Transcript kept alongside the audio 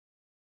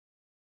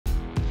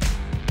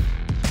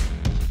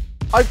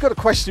I've got a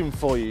question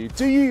for you.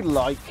 Do you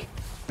like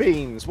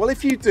beans? Well,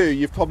 if you do,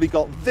 you've probably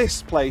got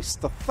this place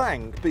to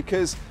thank,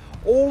 because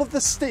all of the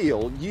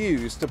steel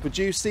used to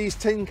produce these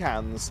tin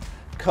cans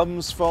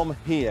comes from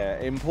here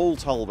in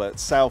Talbot,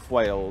 South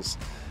Wales.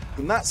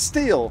 And that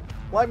steel,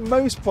 like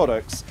most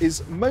products,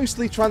 is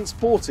mostly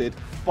transported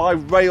by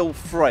rail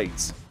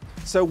freight.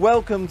 So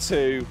welcome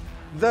to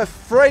the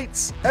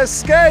Freight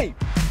Escape!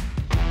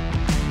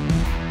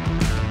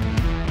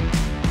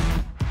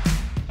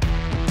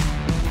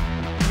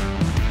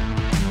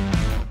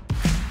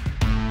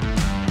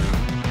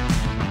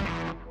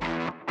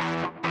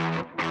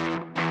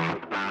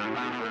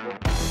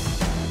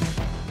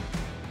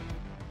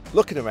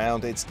 Looking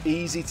around, it's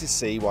easy to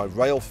see why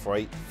rail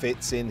freight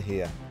fits in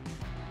here.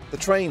 The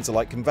trains are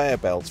like conveyor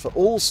belts for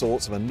all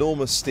sorts of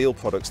enormous steel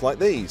products like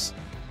these.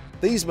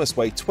 These must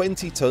weigh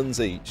 20 tonnes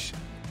each.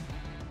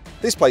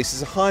 This place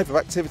is a hive of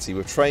activity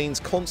with trains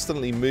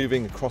constantly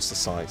moving across the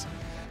site,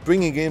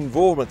 bringing in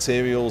raw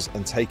materials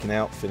and taking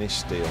out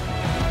finished steel.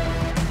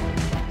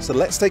 So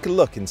let's take a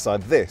look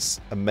inside this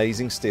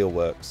amazing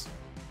steelworks.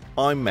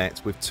 I'm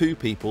met with two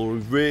people who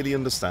really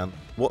understand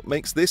what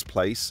makes this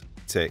place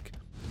tick.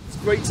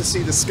 It's great to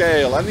see the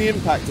scale and the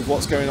impact of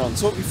what's going on.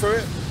 Talk me through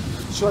it.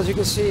 So as you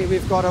can see,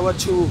 we've got our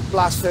two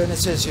blast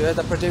furnaces here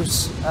that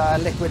produce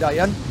liquid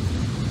iron.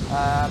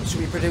 So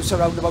we produce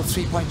around about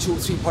 3.2,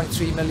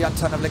 3.3 million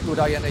tonne of liquid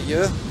iron a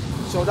year.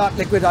 So that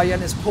liquid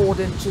iron is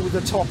poured into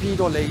the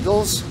torpedo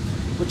ladles,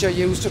 which are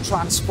used to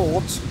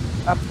transport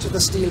up to the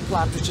steel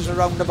plant, which is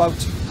around about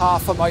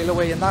half a mile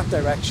away in that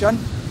direction,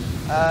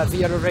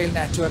 via a rail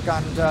network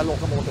and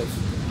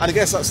locomotive. And I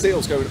guess that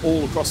steel's going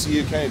all across the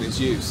UK in its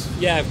use.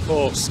 Yeah, of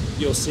course.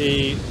 You'll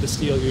see the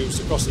steel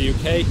used across the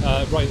UK,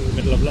 right in the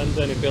middle of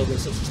London in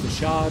buildings such as the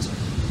Shard.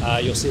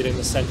 You'll see it in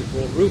the Centre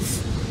Court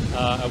roof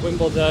at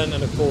Wimbledon,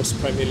 and of course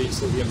Premier League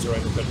stadiums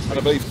around the country. And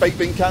I believe baked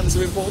bean cans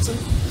are important?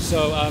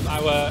 So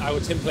our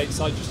tinplate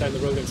site just down the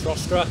road in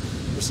Trostra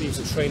receives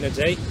a train a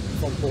day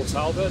from Port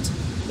Talbot.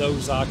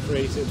 Those are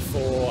created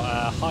for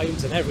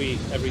Heinz, and every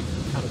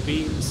can of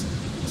beans,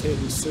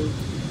 tin, soup,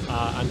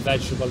 and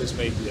vegetable is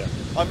made here.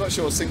 I'm not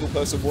sure a single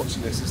person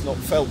watching this has not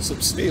felt some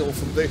steel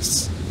from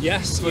this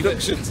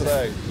production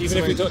today. Even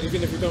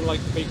if you don't like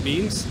baked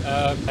beans,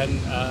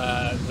 and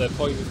the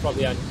point you've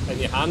probably had in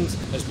your hand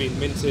has been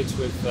minted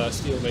with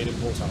steel made in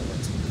Port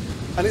Talbot.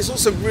 And it's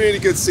also really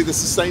good to see the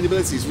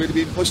sustainability is really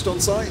being pushed on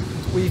site.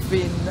 We've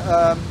been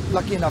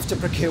lucky enough to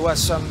procure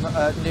some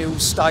new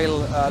style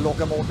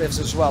locomotives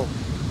as well,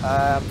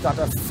 that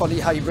are fully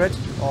hybrid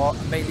or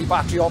mainly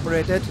battery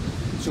operated.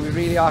 So we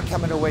really are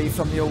coming away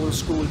from the old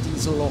school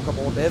diesel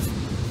locomotive,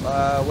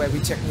 where we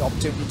take the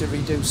opportunity to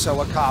reduce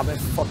our carbon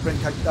footprint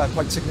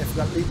quite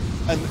significantly.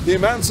 And the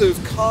amount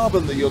of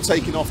carbon that you're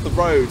taking off the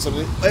roads, I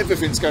mean,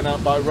 everything's going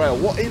out by rail.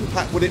 What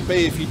impact would it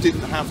be if you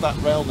didn't have that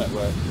rail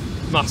network?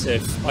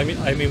 Massive. I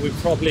mean, we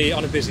probably,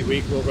 on a busy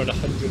week, we'll run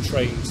 100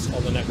 trains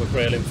on the Network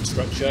Rail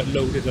infrastructure,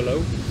 loaded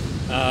alone.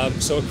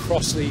 So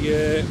across the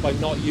year, by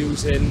not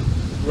using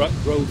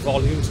road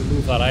volume to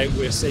move that out,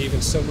 we're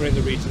saving somewhere in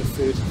the region of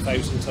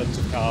 30,000 tonnes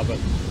of carbon.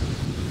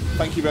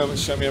 Thank you very much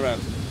for showing me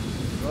around.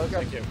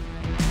 Okay. Thank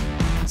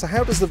you. So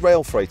how does the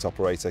rail freight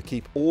operator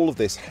keep all of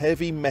this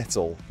heavy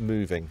metal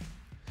moving?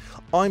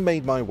 I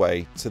made my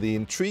way to the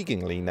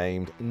intriguingly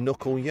named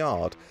Knuckle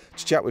Yard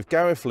to chat with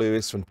Gareth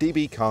Lewis from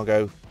DB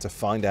Cargo to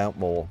find out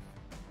more.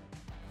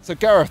 So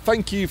Gareth,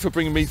 thank you for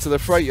bringing me to the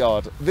freight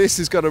yard. This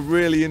has got a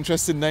really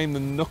interesting name,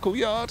 the Knuckle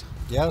Yard.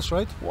 Yeah, that's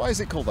right. Why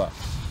is it called that?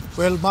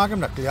 Well,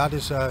 Markham Knuckle Yard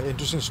is an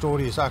interesting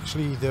story. It's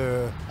actually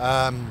the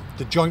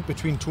joint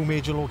between two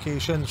major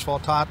locations for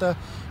Tata,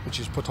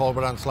 which is Port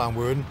Talbot and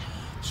Llanwern.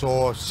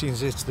 So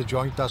since it's the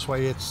joint, that's why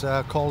it's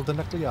called the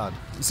Knuckle Yard.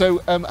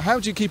 So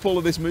how do you keep all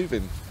of this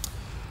moving?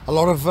 A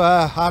lot of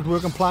hard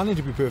work and planning,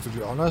 to be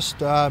perfectly honest.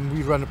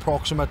 We run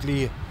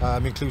approximately,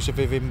 inclusive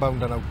of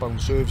inbound and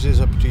outbound services,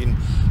 between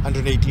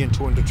 180 and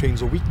 200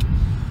 trains a week.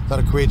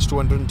 That equates to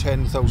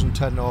 110,000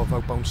 tonne of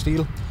outbound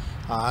steel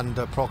and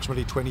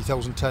approximately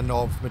 20,000 tonne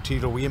of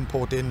material we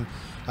import in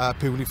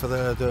purely for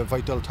the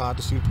vital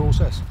Tata Steel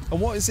process.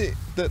 And what is it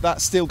that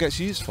steel gets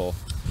used for?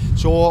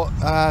 So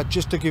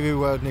just to give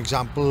you an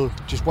example,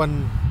 just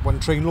one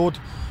train load,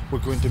 we're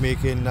going to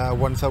make in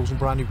 1,000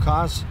 brand new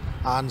cars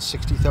and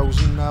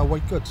 60,000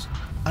 white goods.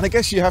 And I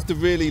guess you have to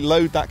really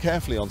load that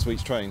carefully onto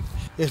each train.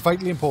 It's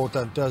vitally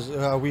important, as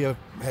we are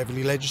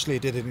heavily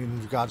legislated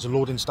in regards to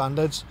loading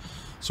standards.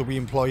 So we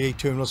employ 8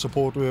 terminal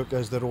support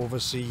workers that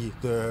oversee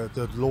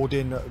the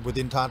loading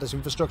within Tata's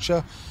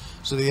infrastructure.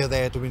 So they are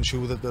there to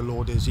ensure that the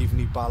load is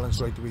evenly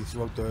balanced right the way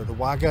throughout the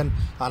wagon,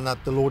 and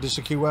that the load is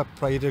secure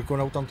prior to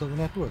going out onto the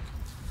network.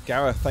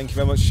 Gareth, thank you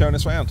very much for showing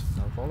us around.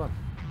 No problem.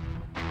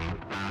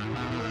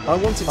 I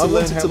wanted to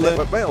learn how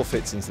Network Rail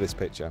fits into this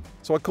picture,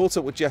 so I caught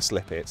up with Jess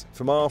Lippett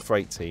from our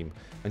freight team,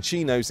 and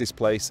she knows this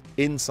place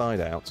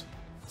inside out.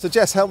 So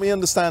Jess, help me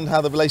understand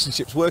how the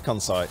relationships work on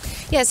site.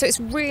 Yeah, so it's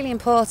really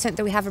important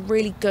that we have a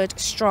really good,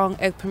 strong,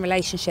 open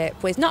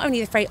relationship with not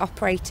only the freight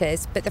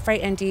operators, but the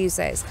freight end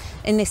users,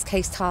 in this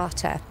case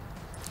Tata.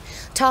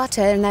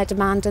 Tata and their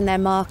demand and their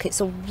markets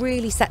will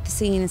really set the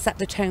scene and set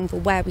the tone for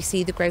where we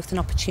see the growth and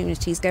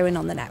opportunities going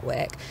on the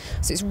network.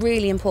 So it's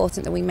really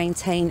important that we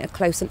maintain a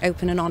close and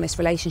open and honest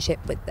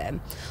relationship with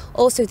them.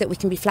 Also that we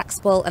can be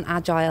flexible and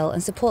agile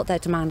and support their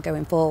demand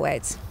going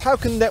forward. How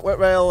can Network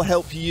Rail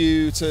help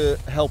you to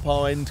help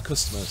our end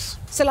customers?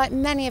 So like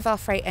many of our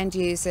freight end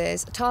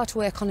users, Tata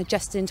work on a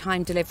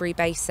just-in-time delivery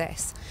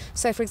basis.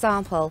 So for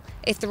example,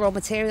 if the raw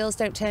materials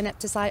don't turn up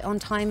to site on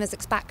time as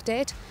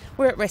expected,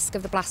 we're at risk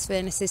of the blast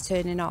furnaces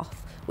turning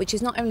off, which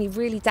is not only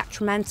really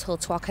detrimental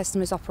to our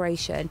customers'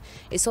 operation,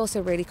 it's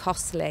also really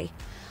costly.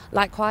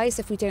 Likewise,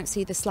 if we don't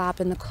see the slab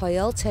and the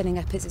coil turning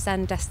up at its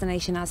end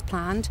destination as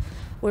planned,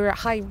 we're at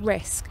high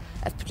risk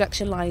of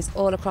production lines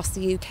all across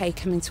the UK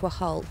coming to a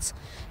halt.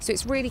 So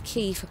it's really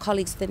key for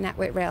colleagues within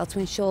Network Rail to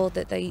ensure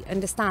that they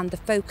understand the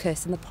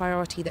focus and the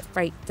priority that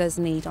freight does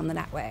need on the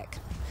network.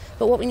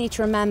 But what we need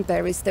to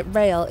remember is that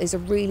rail is a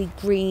really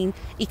green,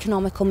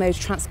 economical mode of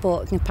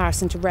transport in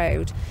comparison to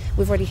road.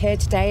 We've already heard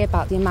today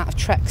about the amount of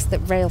trucks that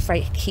rail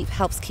freight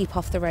helps keep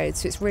off the road,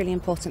 so it's really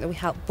important that we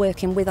help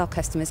working with our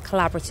customers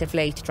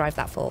collaboratively to drive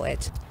that forward.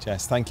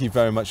 Jess, thank you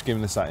very much for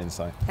giving us that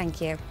insight. Thank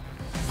you.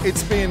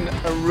 It's been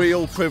a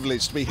real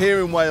privilege to be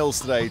here in Wales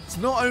today to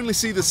not only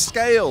see the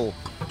scale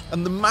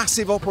and the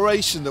massive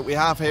operation that we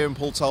have here in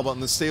Port Talbot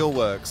and the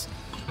steelworks,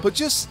 but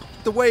just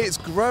the way it's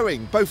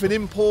growing, both in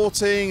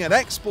importing and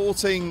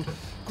exporting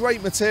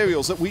great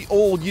materials that we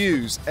all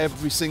use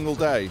every single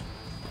day.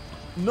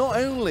 Not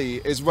only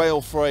is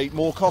rail freight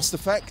more cost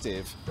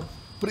effective,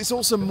 but it's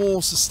also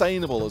more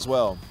sustainable as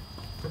well.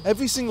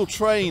 Every single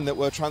train that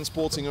we're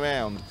transporting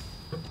around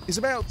is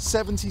about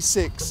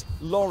 76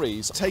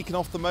 lorries taken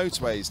off the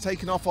motorways,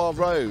 taken off our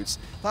roads.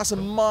 That's a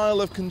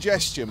mile of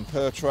congestion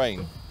per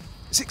train.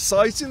 It's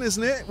exciting,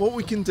 isn't it, what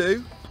we can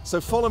do? So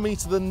follow me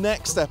to the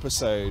next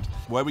episode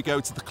where we go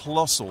to the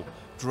colossal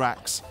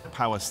Drax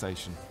power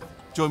station.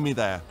 Join me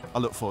there. I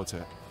look forward to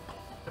it.